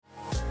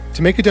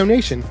To make a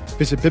donation,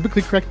 visit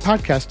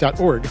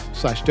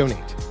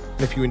biblicallycorrectpodcast.org/donate.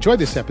 And if you enjoyed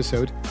this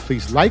episode,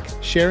 please like,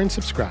 share, and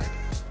subscribe.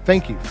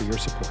 Thank you for your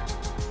support.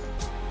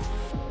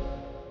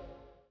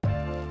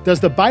 Does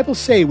the Bible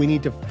say we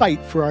need to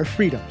fight for our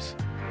freedoms?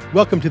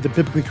 Welcome to the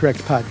Biblically Correct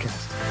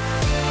Podcast.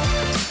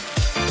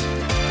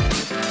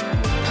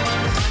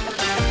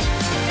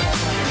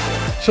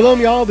 Shalom,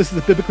 y'all. This is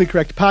the Biblically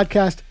Correct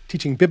Podcast,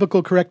 teaching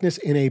biblical correctness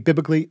in a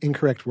biblically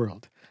incorrect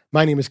world.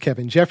 My name is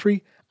Kevin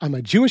Jeffrey. I'm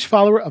a Jewish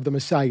follower of the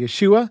Messiah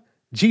Yeshua,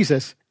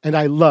 Jesus, and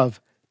I love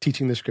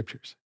teaching the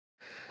Scriptures.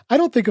 I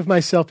don't think of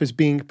myself as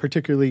being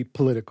particularly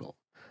political.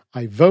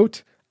 I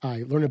vote,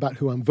 I learn about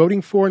who I'm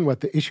voting for and what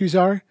the issues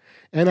are,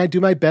 and I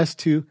do my best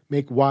to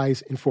make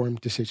wise,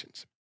 informed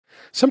decisions.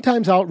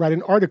 Sometimes I'll write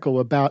an article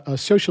about a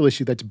social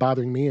issue that's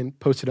bothering me and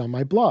post it on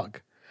my blog.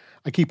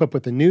 I keep up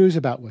with the news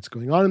about what's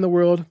going on in the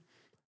world.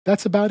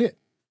 That's about it.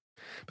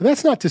 But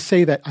that's not to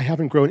say that I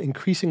haven't grown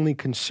increasingly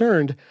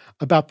concerned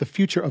about the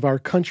future of our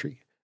country,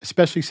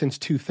 especially since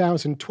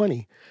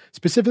 2020,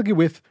 specifically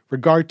with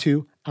regard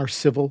to our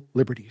civil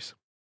liberties.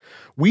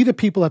 We, the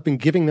people, have been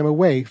giving them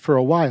away for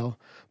a while,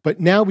 but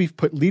now we've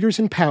put leaders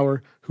in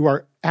power who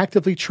are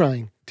actively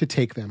trying to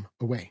take them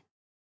away.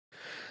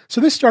 So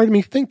this started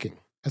me thinking,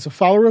 as a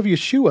follower of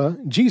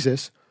Yeshua,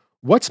 Jesus,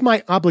 what's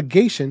my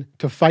obligation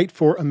to fight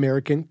for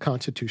American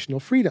constitutional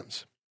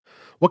freedoms?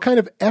 What kind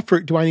of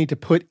effort do I need to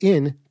put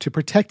in to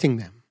protecting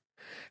them?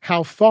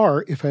 How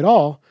far, if at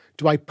all,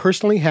 do I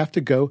personally have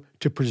to go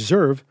to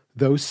preserve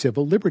those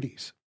civil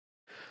liberties?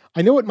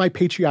 I know what my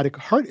patriotic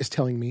heart is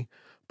telling me,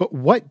 but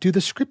what do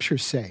the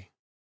Scriptures say?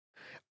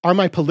 Are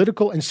my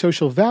political and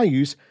social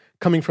values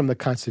coming from the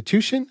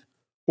Constitution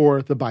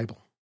or the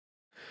Bible?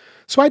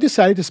 So I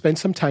decided to spend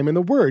some time in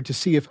the Word to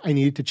see if I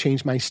needed to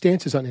change my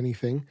stances on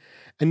anything,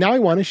 and now I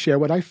want to share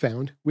what I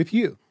found with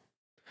you.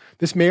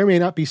 This may or may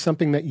not be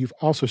something that you've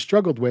also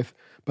struggled with,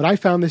 but I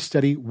found this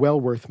study well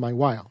worth my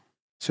while.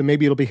 So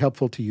maybe it'll be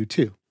helpful to you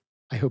too.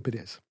 I hope it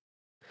is.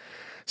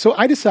 So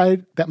I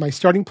decided that my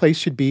starting place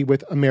should be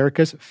with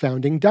America's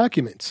founding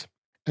documents.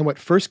 And what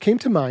first came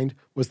to mind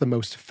was the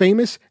most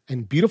famous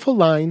and beautiful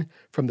line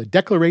from the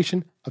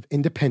Declaration of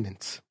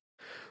Independence.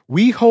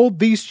 We hold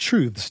these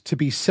truths to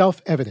be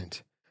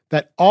self-evident,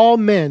 that all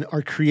men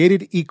are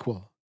created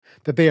equal,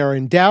 that they are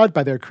endowed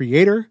by their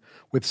Creator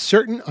with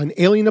certain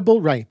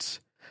unalienable rights,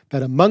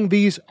 that among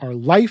these are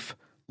life,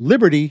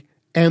 liberty,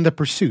 and the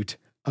pursuit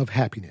of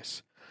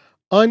happiness.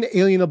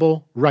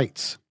 Unalienable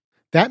rights.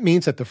 That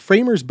means that the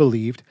framers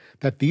believed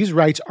that these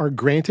rights are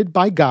granted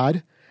by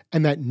God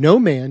and that no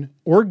man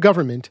or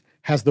government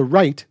has the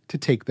right to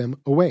take them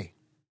away.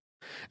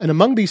 And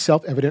among these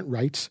self-evident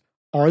rights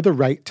are the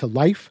right to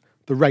life,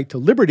 the right to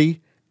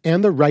liberty,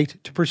 and the right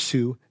to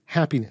pursue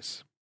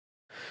happiness.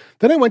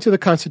 Then I went to the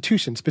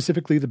Constitution,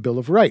 specifically the Bill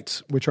of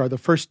Rights, which are the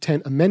first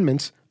 10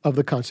 amendments of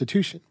the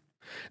Constitution.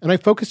 And I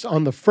focused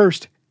on the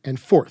first and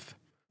fourth.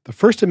 The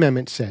First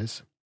Amendment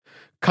says,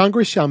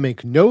 Congress shall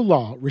make no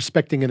law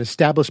respecting an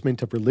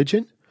establishment of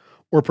religion,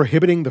 or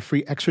prohibiting the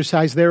free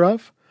exercise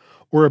thereof,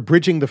 or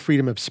abridging the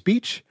freedom of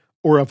speech,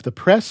 or of the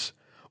press,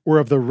 or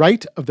of the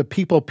right of the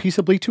people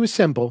peaceably to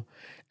assemble,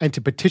 and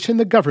to petition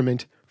the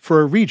government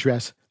for a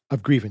redress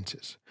of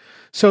grievances.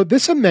 So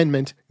this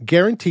amendment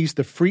guarantees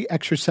the free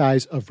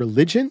exercise of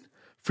religion,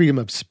 freedom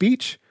of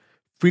speech,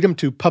 freedom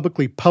to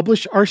publicly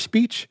publish our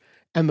speech,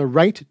 and the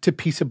right to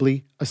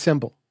peaceably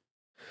assemble.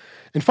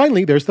 And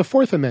finally, there's the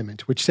Fourth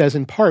Amendment, which says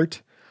in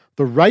part,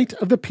 the right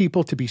of the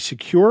people to be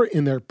secure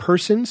in their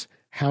persons,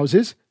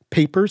 houses,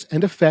 papers,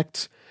 and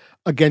effects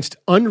against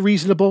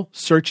unreasonable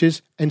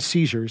searches and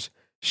seizures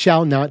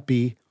shall not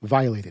be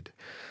violated.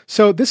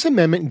 So this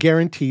amendment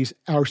guarantees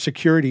our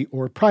security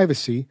or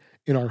privacy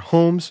in our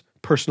homes,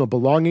 personal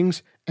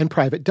belongings, and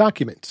private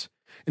documents.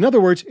 In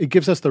other words, it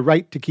gives us the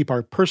right to keep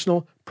our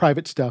personal,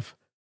 private stuff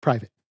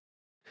private.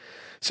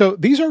 So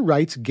these are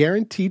rights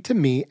guaranteed to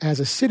me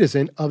as a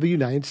citizen of the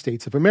United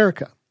States of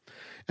America.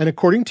 And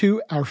according to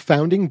our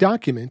founding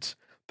documents,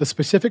 the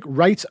specific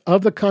rights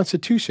of the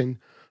Constitution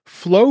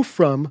flow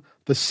from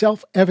the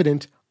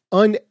self-evident,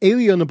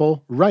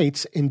 unalienable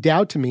rights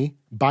endowed to me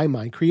by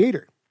my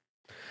Creator.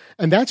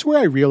 And that's where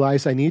I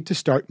realized I needed to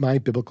start my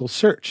biblical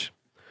search.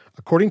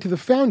 According to the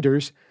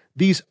founders,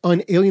 these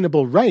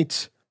unalienable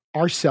rights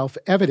are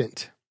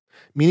self-evident,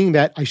 meaning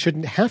that I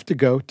shouldn't have to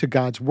go to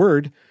God's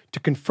Word to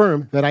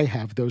confirm that I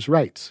have those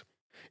rights.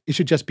 It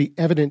should just be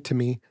evident to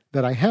me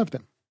that I have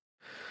them.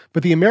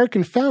 But the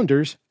American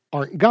founders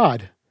aren't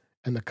God,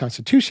 and the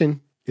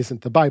Constitution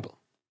isn't the Bible.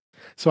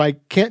 So I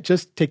can't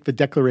just take the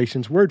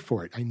Declaration's word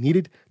for it. I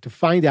needed to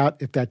find out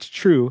if that's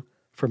true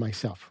for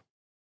myself.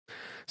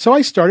 So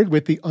I started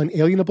with the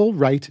unalienable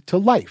right to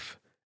life,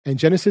 and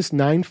Genesis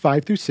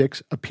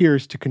 9:5-6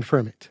 appears to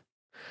confirm it.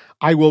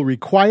 I will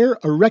require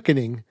a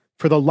reckoning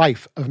for the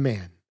life of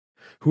man.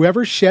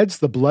 Whoever sheds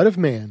the blood of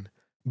man,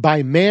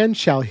 by man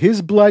shall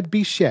his blood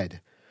be shed,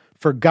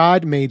 for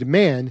God made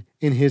man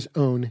in his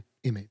own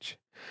image.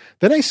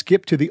 Then I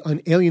skip to the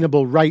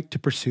unalienable right to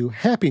pursue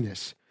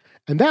happiness,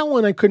 And that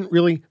one I couldn't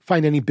really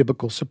find any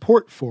biblical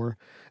support for,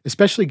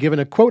 especially given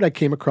a quote I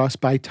came across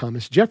by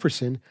Thomas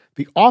Jefferson,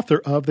 the author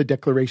of the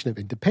Declaration of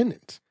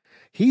Independence.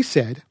 He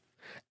said,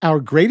 "Our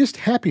greatest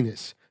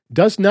happiness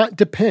does not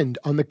depend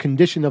on the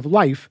condition of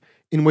life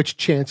in which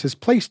chance has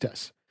placed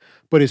us,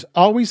 but is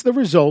always the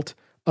result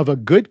of a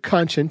good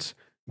conscience,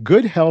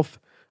 good health,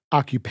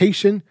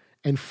 occupation,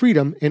 and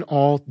freedom in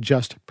all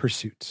just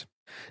pursuits."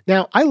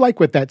 Now, I like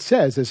what that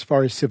says as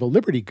far as civil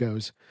liberty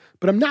goes,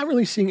 but I'm not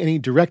really seeing any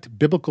direct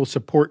biblical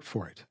support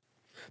for it.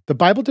 The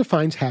Bible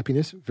defines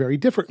happiness very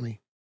differently.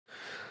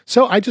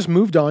 So I just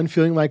moved on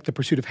feeling like the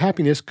pursuit of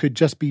happiness could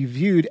just be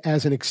viewed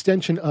as an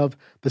extension of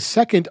the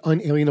second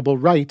unalienable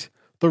right,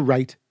 the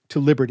right to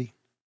liberty.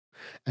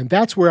 And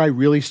that's where I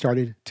really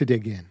started to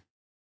dig in.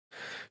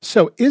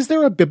 So is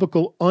there a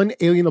biblical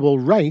unalienable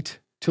right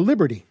to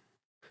liberty?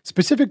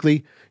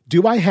 Specifically,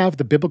 do I have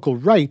the biblical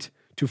right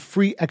to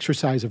free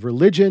exercise of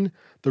religion,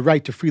 the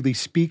right to freely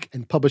speak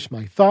and publish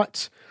my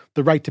thoughts,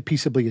 the right to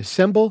peaceably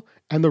assemble,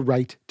 and the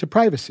right to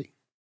privacy?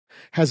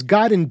 Has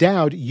God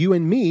endowed you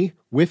and me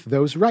with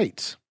those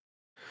rights?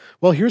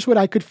 Well, here's what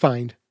I could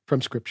find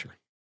from Scripture.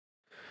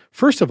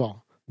 First of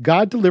all,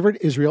 God delivered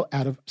Israel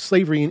out of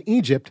slavery in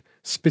Egypt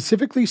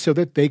specifically so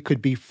that they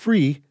could be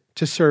free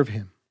to serve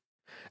him.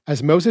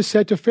 As Moses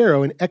said to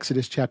Pharaoh in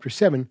Exodus chapter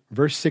 7,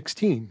 verse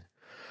 16,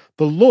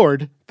 "The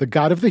Lord, the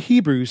God of the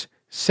Hebrews,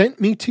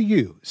 sent me to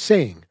you,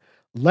 saying,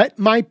 'Let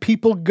my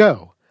people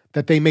go,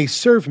 that they may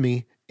serve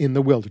me in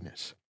the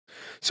wilderness.'"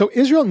 So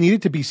Israel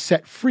needed to be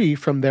set free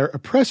from their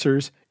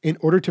oppressors in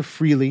order to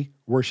freely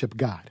worship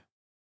God.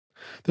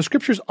 The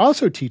Scriptures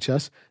also teach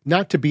us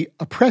not to be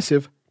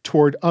oppressive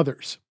toward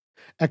others.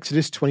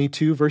 Exodus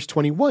 22, verse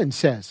 21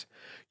 says,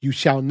 "You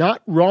shall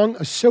not wrong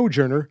a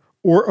sojourner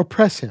or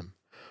oppress him,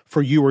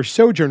 for you were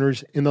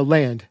sojourners in the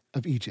land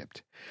of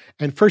Egypt."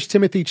 And 1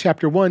 Timothy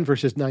chapter 1,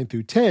 verses 9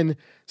 through 10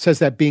 says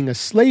that being a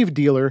slave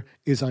dealer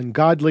is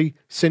ungodly,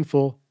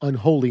 sinful,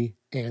 unholy,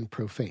 and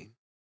profane.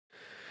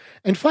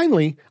 And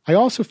finally, I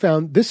also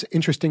found this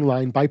interesting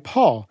line by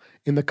Paul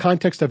in the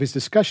context of his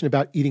discussion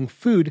about eating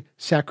food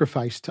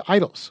sacrificed to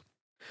idols.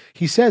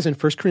 He says in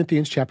 1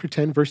 Corinthians chapter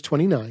 10, verse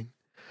 29,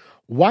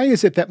 "Why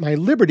is it that my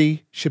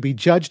liberty should be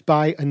judged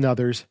by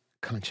another's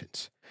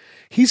conscience?"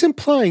 He's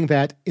implying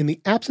that in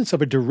the absence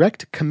of a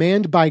direct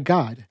command by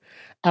God,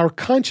 our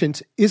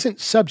conscience isn't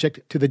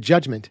subject to the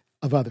judgment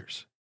of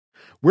others.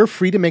 We're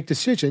free to make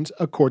decisions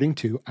according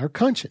to our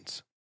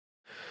conscience.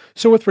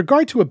 So with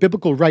regard to a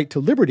biblical right to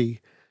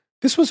liberty,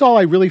 this was all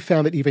I really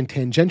found that even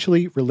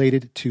tangentially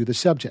related to the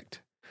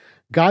subject.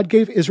 God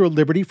gave Israel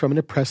liberty from an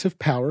oppressive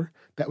power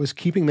that was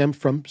keeping them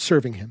from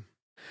serving him.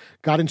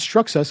 God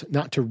instructs us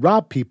not to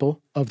rob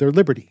people of their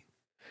liberty.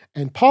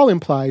 And Paul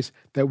implies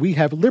that we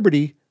have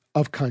liberty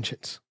of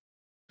conscience.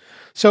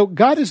 So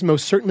God is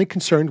most certainly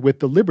concerned with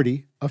the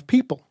liberty of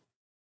people.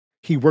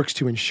 He works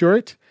to ensure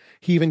it.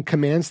 He even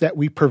commands that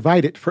we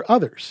provide it for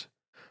others.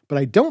 But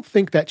I don't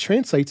think that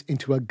translates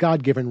into a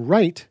God-given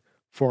right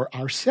for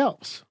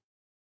ourselves.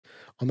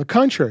 On the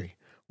contrary,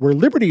 where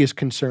liberty is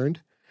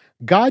concerned,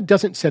 God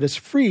doesn't set us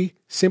free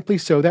simply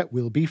so that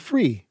we'll be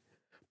free,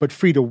 but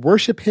free to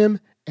worship him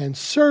and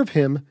serve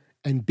him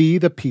and be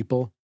the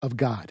people of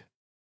God.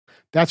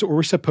 That's what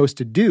we're supposed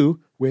to do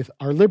with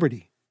our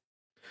liberty.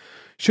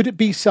 Should it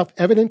be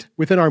self-evident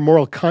within our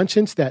moral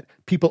conscience that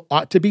people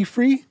ought to be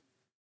free?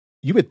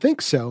 You would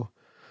think so,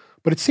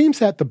 but it seems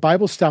that the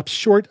Bible stops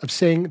short of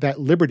saying that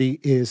liberty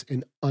is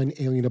an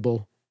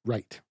unalienable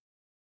right.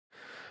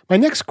 My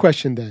next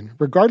question then,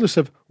 regardless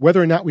of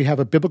whether or not we have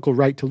a biblical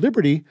right to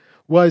liberty,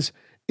 was,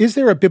 is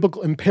there a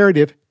biblical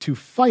imperative to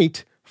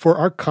fight for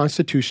our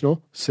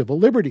constitutional civil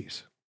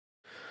liberties?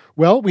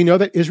 Well, we know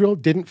that Israel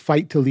didn't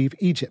fight to leave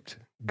Egypt.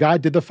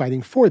 God did the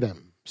fighting for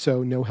them,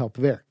 so no help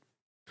there.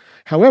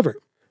 However,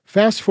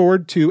 fast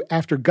forward to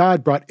after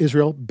God brought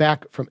Israel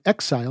back from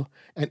exile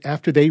and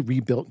after they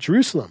rebuilt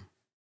Jerusalem.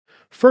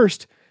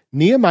 First,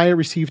 Nehemiah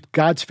received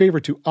God's favor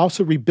to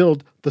also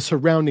rebuild the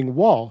surrounding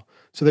wall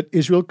so that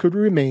Israel could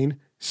remain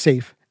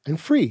safe and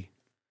free.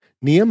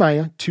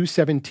 Nehemiah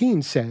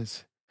 2:17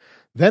 says,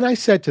 "Then I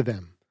said to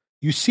them,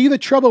 'You see the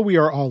trouble we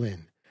are all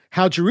in,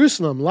 how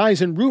Jerusalem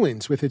lies in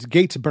ruins with its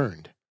gates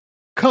burned.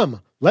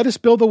 Come, let us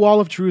build the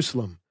wall of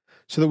Jerusalem,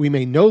 so that we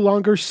may no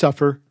longer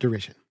suffer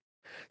derision.'"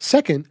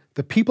 Second,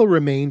 the people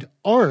remained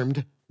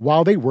armed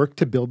while they worked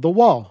to build the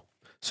wall,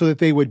 so that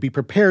they would be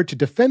prepared to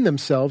defend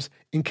themselves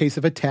in case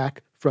of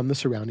attack from the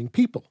surrounding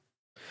people.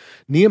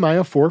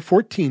 Nehemiah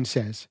 4:14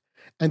 says,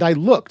 "And I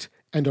looked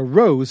and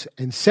arose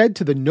and said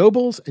to the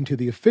nobles and to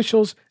the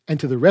officials and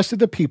to the rest of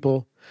the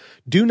people,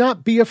 'Do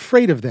not be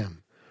afraid of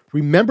them.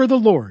 Remember the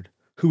Lord,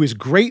 who is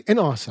great and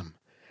awesome,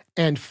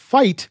 and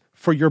fight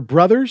for your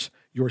brothers,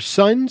 your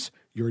sons,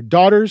 your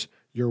daughters,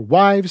 your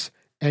wives,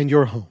 and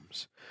your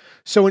homes.'"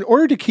 So in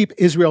order to keep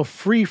Israel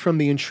free from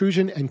the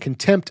intrusion and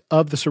contempt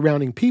of the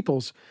surrounding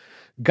peoples,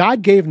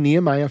 God gave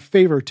Nehemiah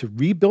favor to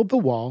rebuild the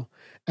wall,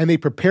 and they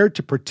prepared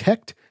to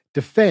protect,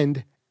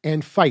 defend,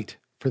 and fight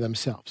for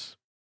themselves.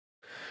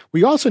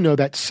 We also know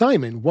that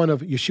Simon, one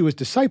of Yeshua's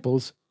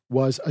disciples,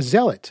 was a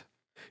zealot.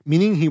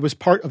 meaning he was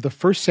part of the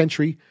first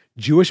century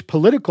Jewish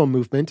political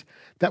movement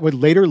that would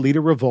later lead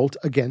a revolt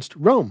against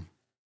Rome.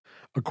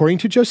 According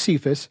to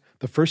Josephus,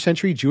 the first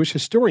century Jewish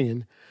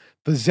historian,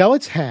 the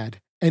Zealots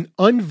had an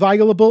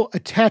inviolable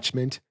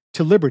attachment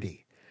to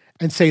liberty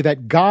and say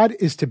that God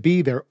is to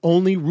be their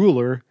only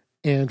ruler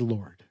and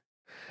Lord.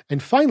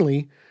 And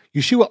finally,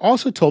 Yeshua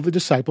also told the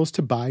disciples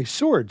to buy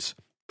swords,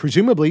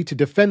 presumably to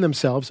defend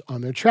themselves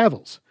on their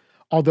travels,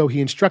 although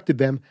he instructed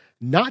them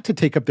not to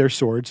take up their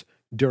swords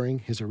during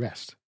his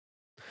arrest.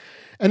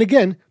 And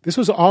again, this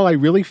was all I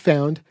really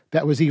found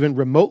that was even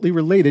remotely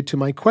related to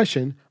my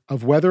question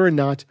of whether or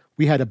not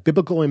we had a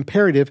biblical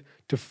imperative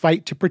to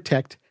fight to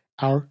protect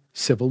our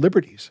civil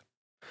liberties.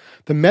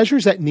 The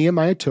measures that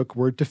Nehemiah took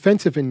were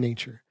defensive in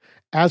nature,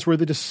 as were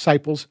the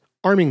disciples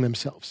arming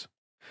themselves.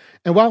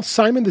 And while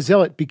Simon the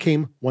Zealot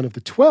became one of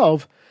the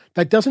 12,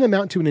 that doesn't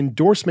amount to an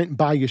endorsement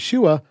by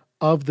Yeshua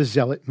of the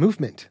Zealot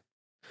movement.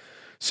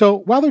 So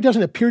while there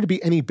doesn't appear to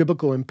be any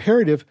biblical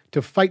imperative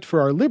to fight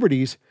for our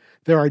liberties,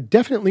 there are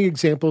definitely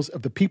examples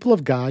of the people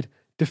of God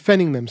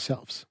defending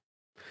themselves.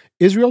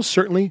 Israel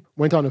certainly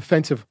went on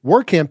offensive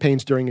war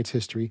campaigns during its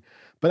history,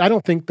 but I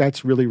don't think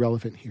that's really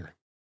relevant here.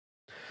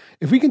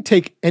 If we can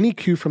take any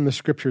cue from the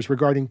scriptures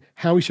regarding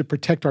how we should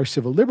protect our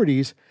civil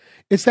liberties,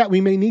 it's that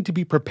we may need to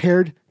be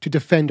prepared to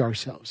defend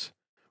ourselves,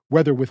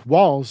 whether with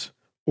walls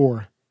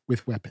or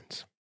with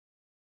weapons.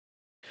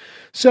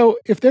 So,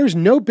 if there's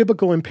no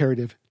biblical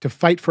imperative to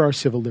fight for our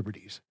civil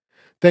liberties,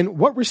 then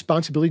what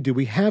responsibility do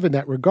we have in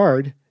that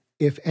regard,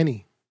 if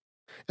any?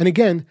 And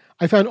again,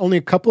 I found only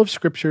a couple of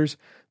scriptures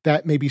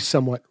that may be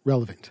somewhat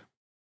relevant.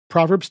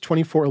 Proverbs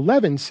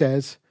 24:11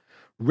 says,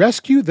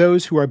 "Rescue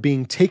those who are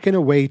being taken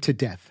away to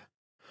death.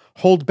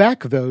 Hold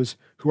back those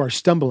who are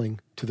stumbling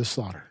to the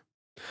slaughter."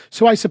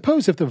 So I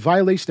suppose if the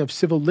violation of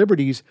civil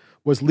liberties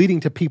was leading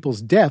to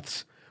people's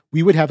deaths,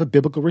 we would have a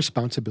biblical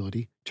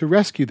responsibility to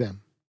rescue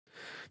them.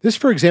 This,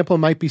 for example,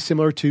 might be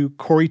similar to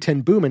Corrie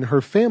ten Boom and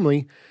her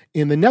family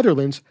in the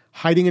Netherlands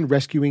hiding and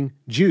rescuing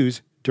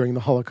Jews during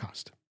the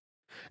Holocaust.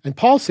 And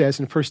Paul says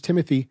in 1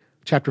 Timothy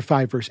chapter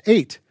 5, verse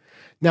 8,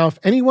 "Now if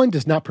anyone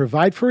does not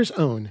provide for his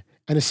own,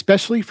 and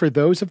especially for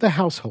those of the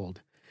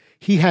household,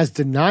 he has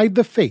denied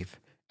the faith,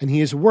 and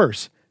he is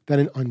worse than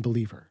an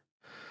unbeliever."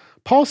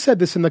 Paul said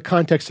this in the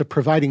context of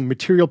providing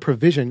material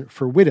provision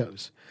for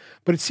widows,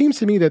 but it seems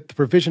to me that the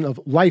provision of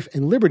life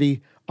and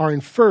liberty are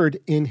inferred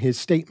in his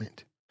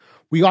statement.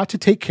 We ought to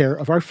take care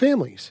of our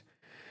families,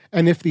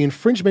 and if the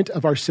infringement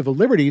of our civil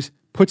liberties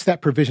puts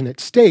that provision at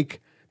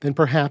stake, then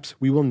perhaps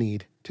we will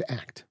need to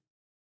act.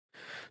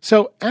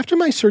 So after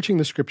my searching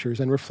the scriptures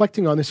and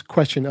reflecting on this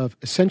question of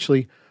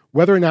essentially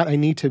whether or not I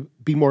need to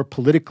be more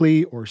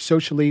politically or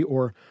socially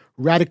or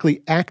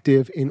radically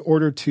active in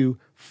order to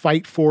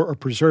fight for or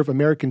preserve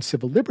American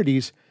civil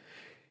liberties,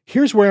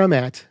 here's where I'm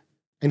at,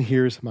 and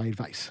here's my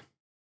advice.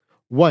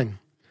 1,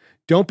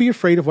 don't be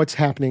afraid of what's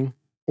happening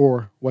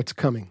or what's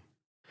coming.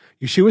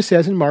 Yeshua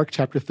says in Mark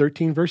chapter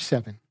 13, verse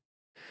 7,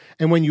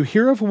 "And when you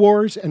hear of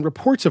wars and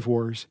reports of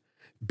wars,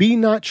 be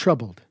not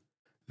troubled.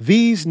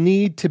 These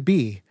need to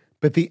be,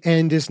 but the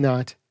end is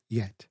not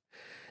yet."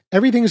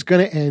 Everything's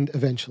going to end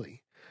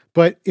eventually.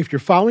 But if you're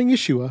following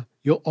Yeshua,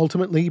 you'll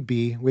ultimately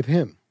be with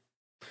him.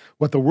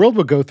 What the world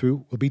will go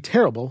through will be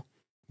terrible,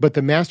 but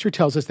the Master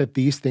tells us that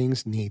these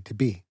things need to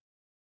be.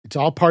 It's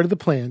all part of the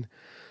plan,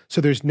 so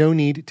there's no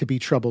need to be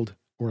troubled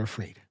or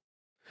afraid.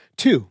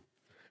 2,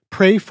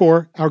 pray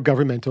for our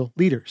governmental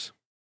leaders.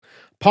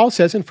 Paul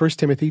says in 1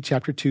 Timothy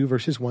chapter 2,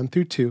 verses 1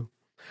 through 2,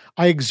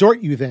 "I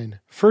exhort you then,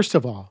 first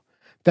of all,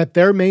 that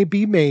there may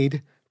be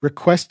made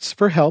requests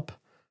for help,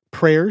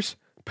 prayers,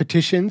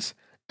 petitions,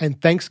 and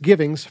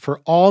thanksgivings for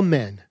all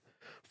men,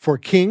 for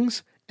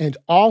kings and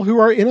all who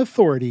are in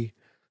authority,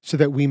 so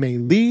that we may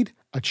lead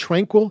a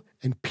tranquil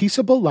and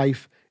peaceable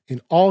life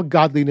in all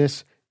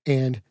godliness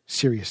and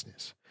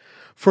seriousness."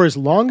 For as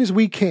long as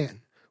we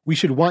can, we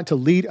should want to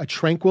lead a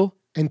tranquil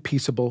and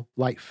peaceable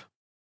life.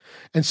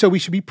 And so we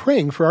should be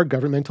praying for our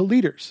governmental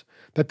leaders,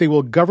 that they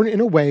will govern in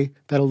a way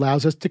that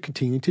allows us to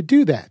continue to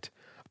do that,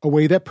 a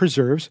way that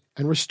preserves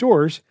and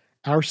restores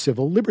our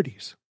civil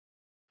liberties.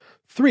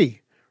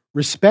 3,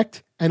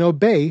 respect and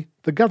obey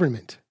the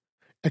government.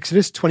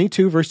 Exodus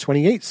 22, verse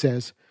 28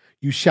 says,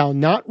 "You shall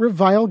not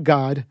revile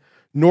God,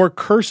 nor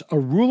curse a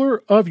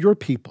ruler of your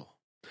people."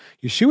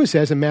 Yeshua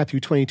says in Matthew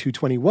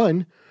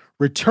 22:21,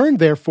 "Return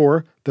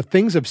therefore the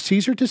things of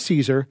Caesar to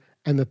Caesar,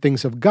 and the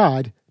things of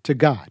God to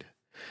God."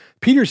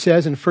 Peter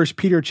says in 1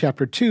 Peter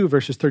chapter 2,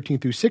 verses 13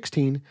 through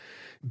 16,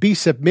 "Be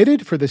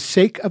submitted for the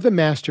sake of the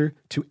Master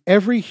to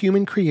every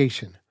human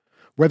creation,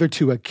 whether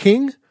to a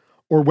king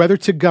or whether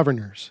to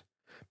governors,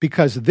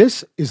 because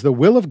this is the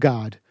will of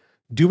God,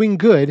 doing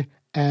good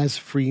as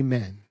free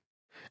men."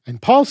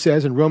 And Paul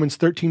says in Romans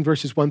 13,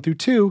 verses 1 through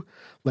 2,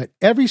 "Let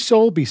every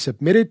soul be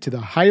submitted to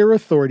the higher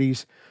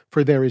authorities,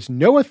 for there is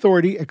no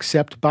authority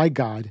except by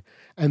God,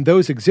 and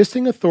those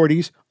existing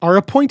authorities are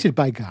appointed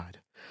by God,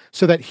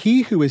 so that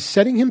he who is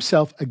setting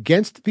himself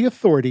against the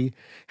authority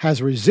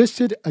has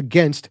resisted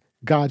against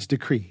God's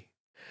decree.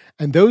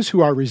 And those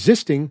who are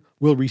resisting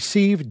will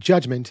receive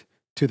judgment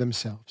to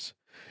themselves.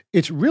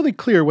 It's really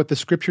clear what the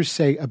scriptures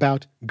say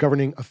about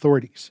governing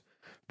authorities.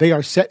 They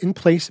are set in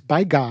place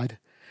by God,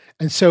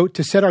 and so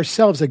to set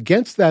ourselves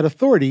against that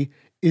authority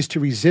is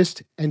to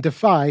resist and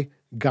defy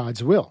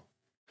God's will.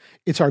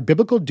 It's our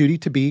biblical duty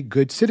to be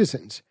good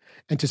citizens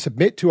and to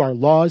submit to our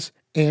laws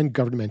and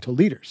governmental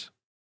leaders.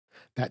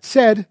 That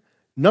said,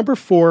 number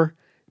 4,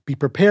 be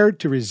prepared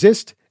to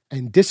resist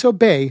and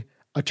disobey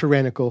a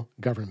tyrannical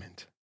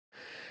government.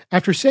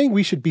 After saying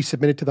we should be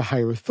submitted to the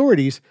higher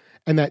authorities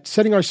and that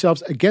setting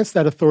ourselves against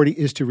that authority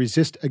is to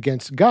resist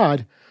against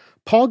God,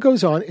 Paul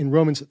goes on in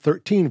Romans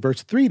 13,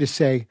 verse 3 to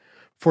say,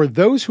 "For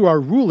those who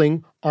are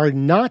ruling are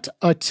not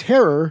a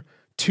terror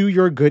to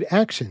your good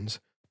actions,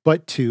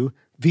 but to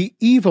the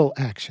evil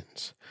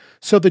actions."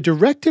 So the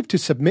directive to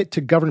submit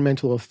to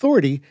governmental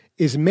authority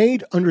is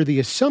made under the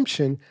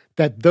assumption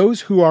that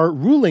those who are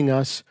ruling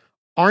us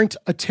aren't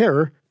a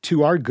terror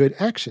to our good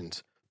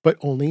actions, but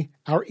only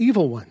our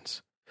evil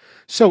ones.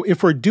 So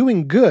if we're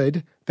doing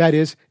good, that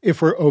is,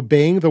 if we're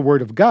obeying the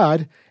word of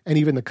God, and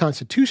even the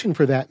Constitution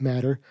for that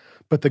matter,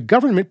 but the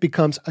government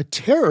becomes a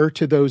terror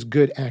to those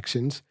good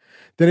actions,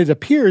 then it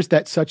appears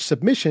that such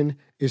submission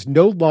is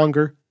no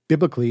longer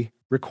biblically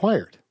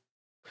required.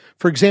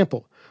 For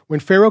example, when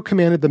Pharaoh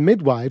commanded the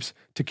midwives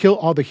to kill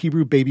all the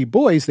Hebrew baby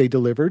boys they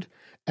delivered,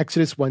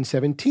 Exodus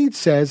 1:17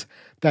 says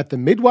that the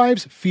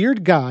midwives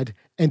feared God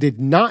and did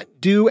not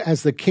do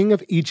as the king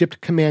of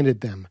Egypt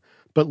commanded them,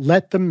 but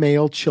let the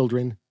male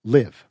children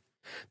live.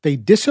 They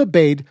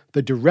disobeyed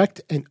the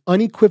direct and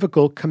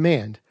unequivocal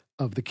command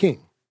of the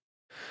king.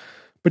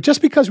 But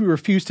just because we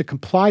refuse to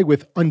comply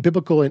with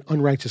unbiblical and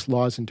unrighteous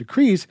laws and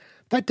decrees,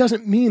 that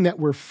doesn't mean that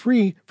we're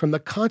free from the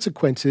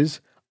consequences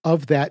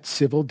of that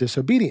civil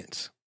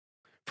disobedience.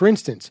 For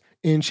instance,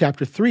 in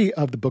chapter 3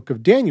 of the book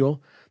of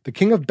Daniel, the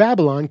king of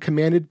Babylon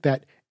commanded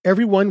that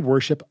everyone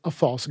worship a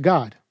false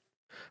god.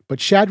 But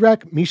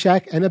Shadrach,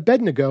 Meshach, and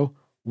Abednego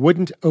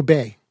wouldn't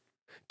obey,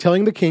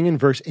 telling the king in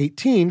verse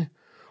 18,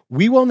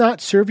 "We will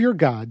not serve your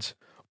gods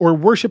or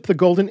worship the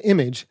golden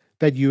image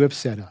that you have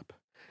set up."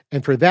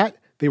 And for that,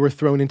 they were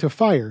thrown into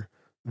fire,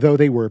 though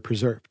they were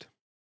preserved.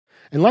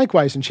 And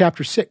likewise, in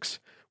chapter 6,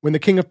 when the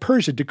king of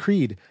Persia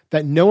decreed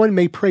that no one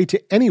may pray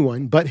to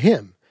anyone but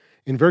him,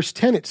 in verse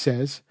 10 it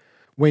says,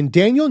 "When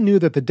Daniel knew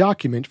that the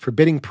document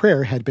forbidding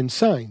prayer had been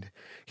signed,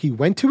 he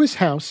went to his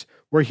house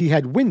where he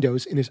had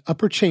windows in his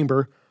upper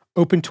chamber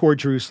open toward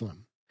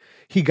Jerusalem.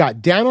 He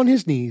got down on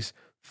his knees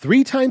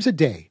 3 times a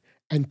day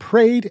and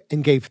prayed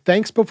and gave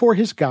thanks before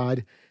his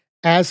God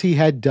as he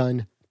had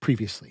done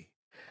previously.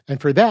 And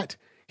for that,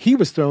 he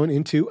was thrown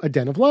into a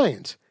den of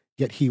lions,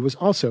 yet he was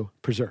also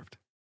preserved."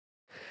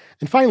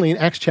 And finally, in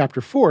Acts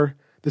chapter 4,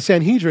 the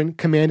Sanhedrin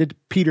commanded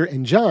Peter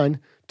and John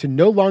to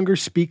no longer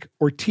speak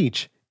or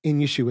teach in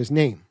Yeshua's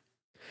name.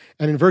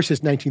 And in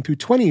verses 19 through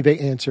 20, they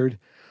answered,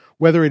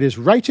 "Whether it is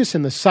righteous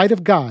in the sight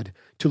of God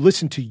to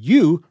listen to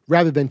you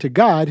rather than to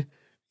God,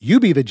 you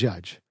be the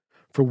judge.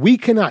 For we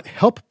cannot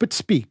help but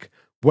speak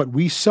what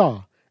we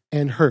saw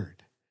and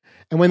heard."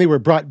 And when they were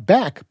brought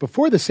back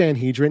before the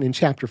Sanhedrin in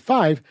chapter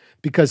 5,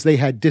 because they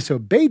had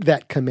disobeyed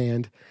that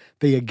command,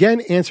 they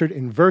again answered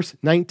in verse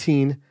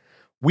 19,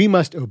 "We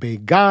must obey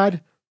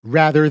God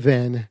rather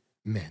than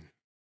men."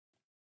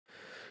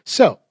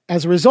 So,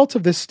 as a result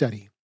of this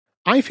study,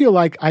 I feel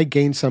like I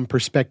gained some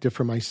perspective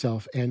for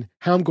myself and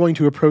how I'm going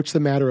to approach the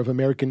matter of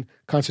American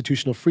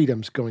constitutional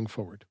freedoms going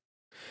forward.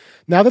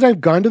 Now that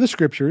I've gone to the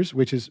scriptures,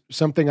 which is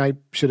something I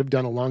should have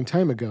done a long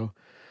time ago,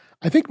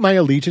 I think my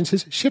allegiance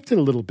has shifted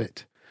a little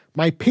bit.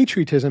 My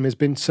patriotism has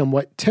been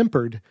somewhat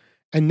tempered,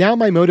 and now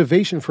my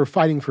motivation for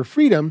fighting for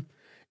freedom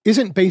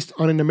isn't based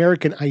on an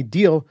American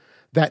ideal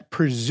that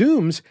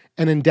presumes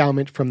an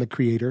endowment from the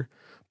Creator,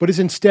 but is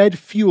instead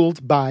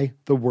fueled by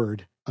the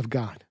Word of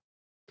God.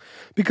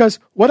 Because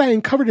what I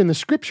uncovered in the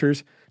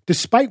scriptures,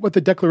 despite what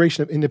the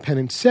Declaration of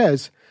Independence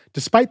says,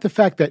 despite the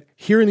fact that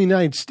here in the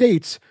United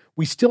States,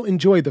 we still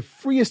enjoy the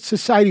freest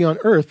society on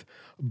earth,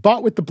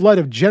 bought with the blood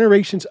of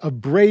generations of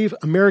brave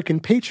American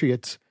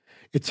patriots,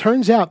 it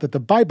turns out that the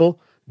Bible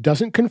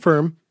doesn't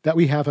confirm that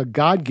we have a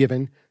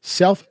God-given,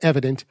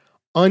 self-evident,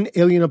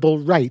 unalienable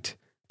right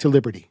to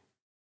liberty.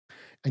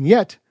 And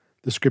yet,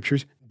 the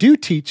scriptures do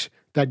teach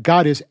that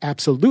God is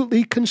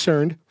absolutely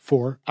concerned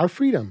for our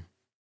freedom.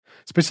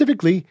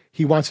 Specifically,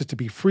 he wants us to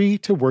be free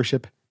to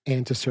worship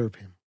and to serve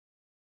him.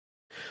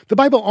 The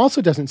Bible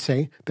also doesn't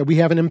say that we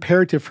have an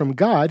imperative from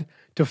God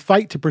to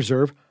fight to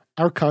preserve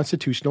our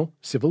constitutional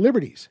civil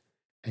liberties.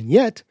 And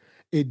yet,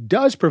 it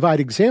does provide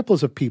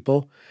examples of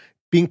people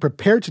being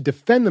prepared to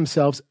defend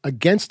themselves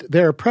against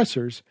their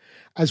oppressors,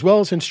 as well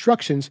as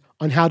instructions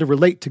on how to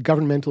relate to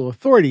governmental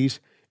authorities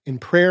in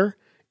prayer,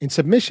 in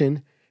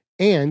submission,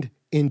 and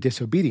in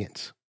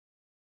disobedience.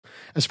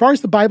 As far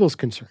as the Bible is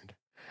concerned,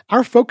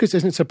 our focus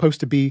isn't supposed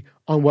to be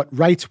on what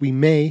rights we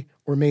may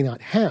or may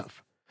not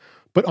have,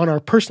 but on our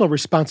personal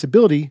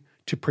responsibility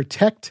to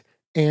protect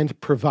and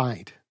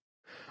provide.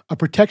 A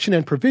protection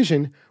and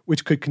provision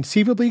which could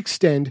conceivably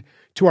extend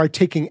to our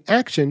taking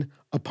action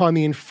upon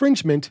the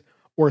infringement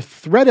or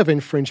threat of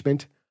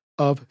infringement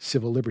of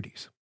civil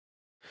liberties.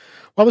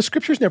 While the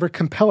scriptures never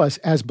compel us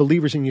as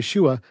believers in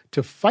Yeshua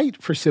to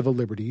fight for civil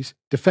liberties,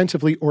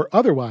 defensively or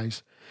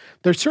otherwise,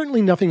 there's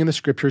certainly nothing in the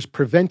scriptures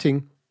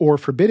preventing or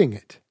forbidding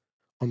it.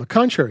 On the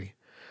contrary,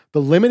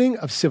 the limiting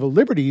of civil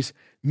liberties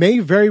may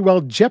very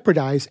well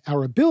jeopardize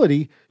our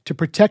ability to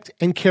protect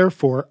and care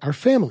for our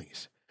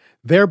families,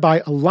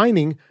 thereby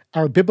aligning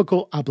our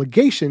biblical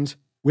obligations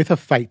with a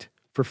fight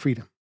for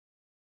freedom.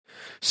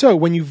 So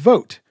when you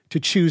vote to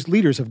choose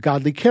leaders of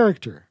godly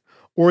character,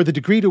 or the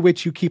degree to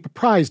which you keep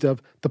apprised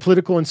of the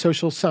political and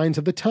social signs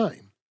of the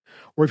time,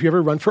 or if you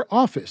ever run for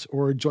office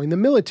or join the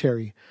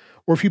military,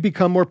 or if you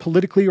become more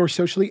politically or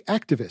socially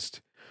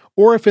activist,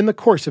 or if in the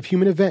course of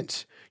human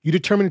events you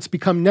determine it's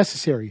become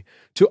necessary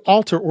to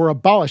alter or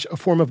abolish a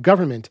form of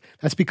government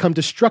that's become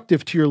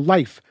destructive to your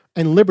life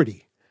and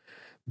liberty.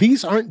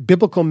 These aren't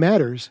biblical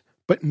matters,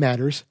 but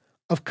matters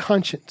of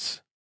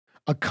conscience,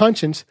 a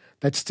conscience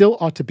that still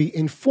ought to be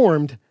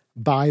informed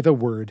by the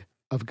Word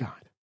of God.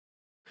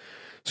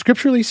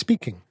 Scripturally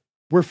speaking,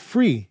 we're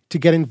free to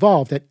get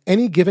involved at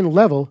any given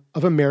level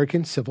of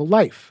American civil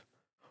life,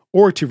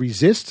 or to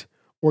resist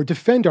or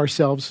defend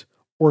ourselves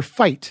or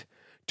fight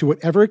to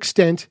whatever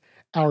extent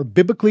our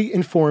biblically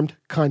informed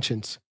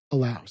conscience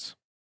allows.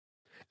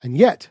 And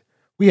yet,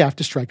 we have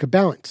to strike a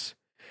balance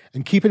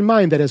and keep in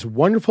mind that as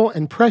wonderful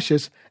and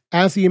precious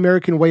as the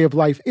American way of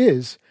life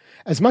is,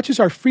 as much as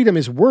our freedom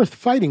is worth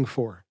fighting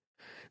for,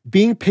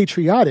 being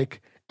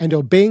patriotic and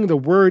obeying the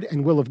word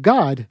and will of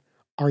God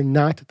are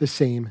not the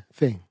same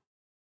thing.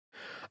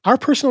 Our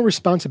personal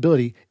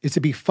responsibility is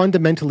to be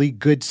fundamentally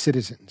good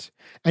citizens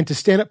and to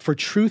stand up for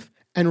truth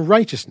and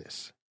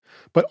righteousness,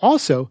 but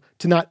also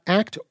to not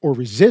act or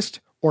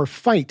resist or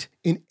fight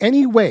in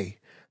any way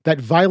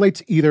that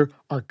violates either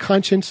our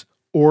conscience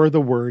or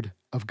the Word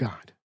of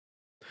God.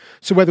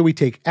 So whether we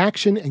take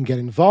action and get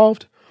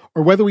involved,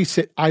 or whether we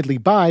sit idly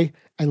by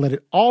and let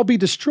it all be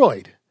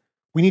destroyed,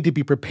 we need to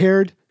be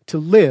prepared to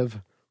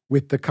live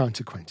with the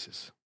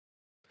consequences.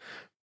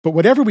 But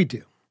whatever we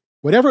do,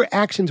 whatever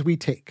actions we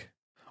take,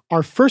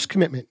 our first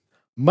commitment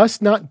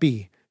must not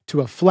be to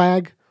a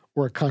flag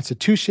or a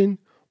constitution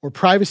or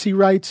privacy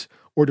rights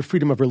or to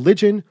freedom of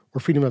religion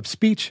or freedom of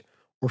speech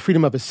or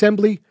freedom of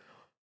assembly,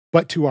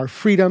 but to our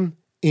freedom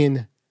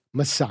in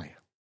Messiah.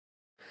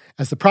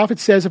 As the prophet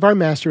says of our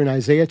master in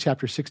Isaiah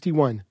chapter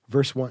 61,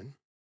 verse 1,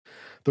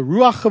 "The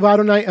Ruach of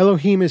Adonai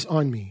Elohim is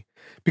on me,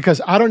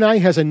 because Adonai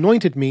has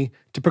anointed me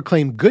to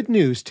proclaim good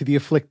news to the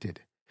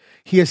afflicted.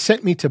 He has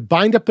sent me to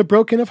bind up the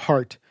broken of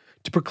heart,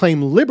 to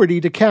proclaim liberty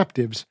to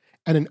captives,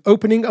 and an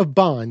opening of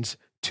bonds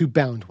to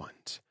bound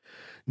ones."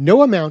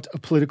 No amount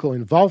of political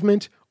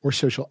involvement or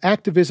social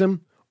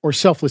activism or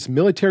selfless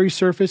military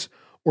service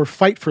or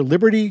fight for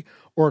liberty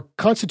or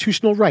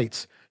constitutional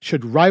rights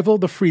should rival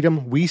the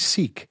freedom we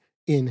seek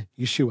in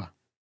Yeshua.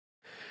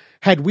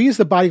 Had we as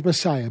the body of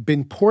Messiah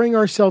been pouring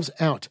ourselves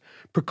out,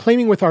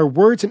 proclaiming with our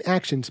words and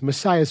actions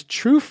Messiah's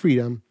true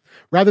freedom,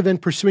 rather than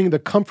pursuing the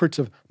comforts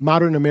of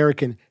modern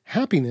American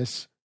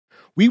happiness,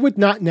 we would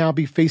not now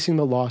be facing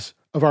the loss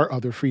of our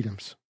other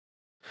freedoms.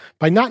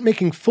 By not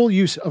making full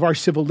use of our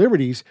civil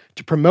liberties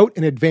to promote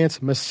and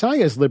advance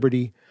Messiah's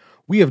liberty,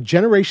 we have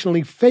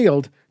generationally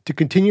failed to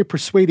continue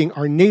persuading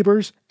our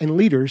neighbors and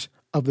leaders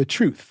of the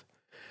truth,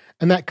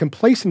 and that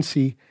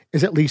complacency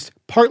is at least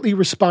partly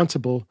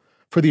responsible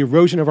for the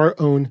erosion of our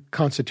own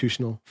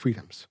constitutional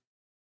freedoms.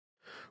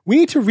 We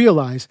need to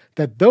realize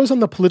that those on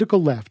the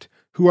political left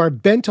who are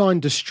bent on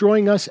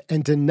destroying us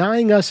and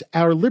denying us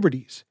our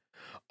liberties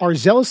are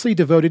zealously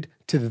devoted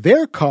to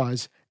their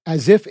cause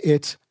as if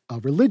it's a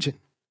religion.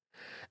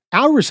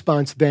 Our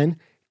response, then,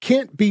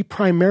 can't be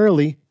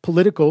primarily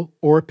political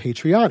or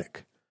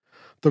patriotic.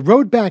 The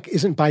road back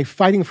isn't by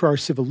fighting for our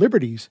civil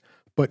liberties,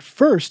 but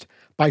first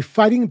by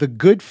fighting the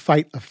good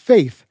fight of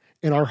faith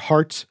in our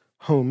hearts,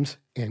 homes,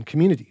 and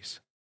communities.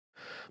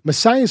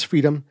 Messiah's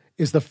freedom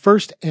is the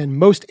first and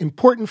most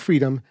important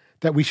freedom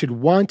that we should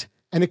want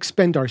and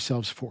expend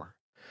ourselves for,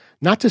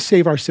 not to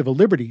save our civil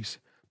liberties,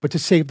 but to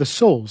save the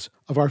souls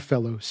of our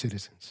fellow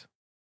citizens.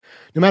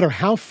 No matter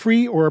how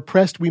free or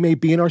oppressed we may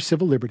be in our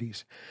civil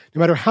liberties, no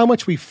matter how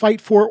much we fight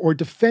for or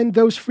defend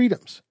those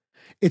freedoms,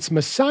 it's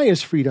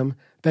Messiah's freedom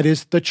that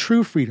is the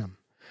true freedom,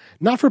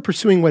 not for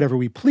pursuing whatever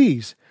we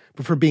please,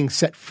 but for being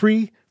set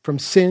free from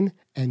sin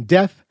and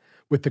death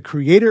with the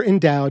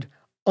Creator-endowed,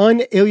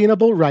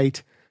 unalienable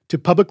right to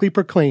publicly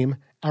proclaim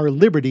our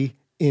liberty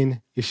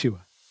in Yeshua.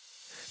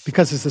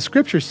 Because as the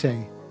scriptures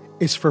say,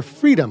 it's for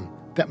freedom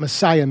that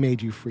Messiah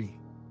made you free.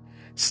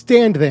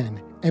 Stand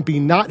then and be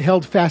not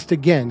held fast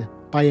again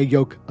by a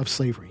yoke of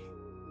slavery.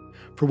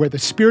 For where the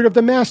Spirit of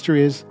the Master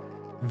is,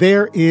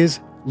 there is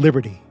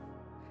liberty.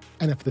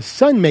 And if the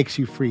Son makes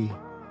you free,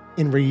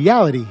 in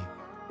reality,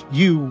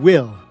 you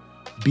will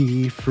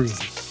be free.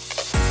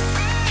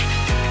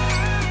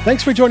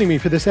 Thanks for joining me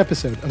for this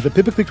episode of the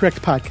Biblically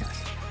Correct Podcast.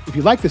 If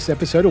you like this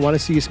episode and want to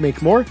see us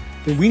make more,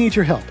 then we need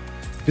your help.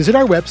 Visit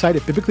our website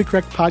at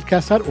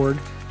biblicallycorrectpodcast.org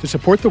to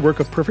support the work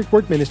of Perfect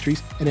Word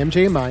Ministries and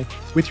MJMI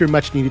with your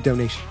much-needed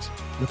donations.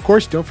 And of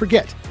course, don't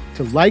forget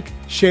to like,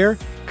 share,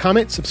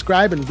 comment,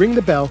 subscribe, and ring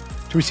the bell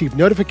to receive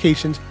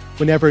notifications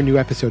whenever a new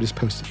episode is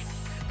posted.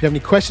 If you have any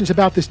questions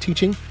about this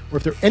teaching, or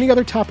if there are any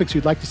other topics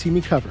you'd like to see me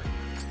cover,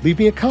 leave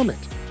me a comment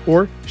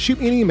or shoot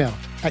me an email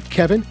at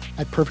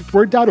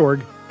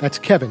kevin@perfectword.org. That's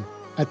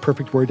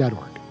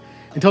kevin@perfectword.org.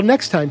 Until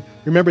next time,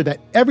 remember that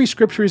every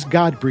scripture is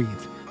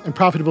God-breathed and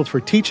profitable for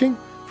teaching,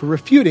 for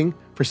refuting,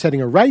 for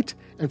setting aright,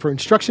 and for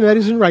instruction that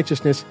is in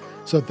righteousness,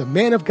 so that the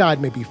man of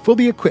God may be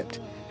fully equipped,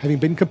 having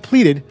been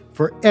completed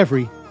for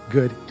every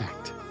good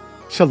act.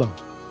 Shalom.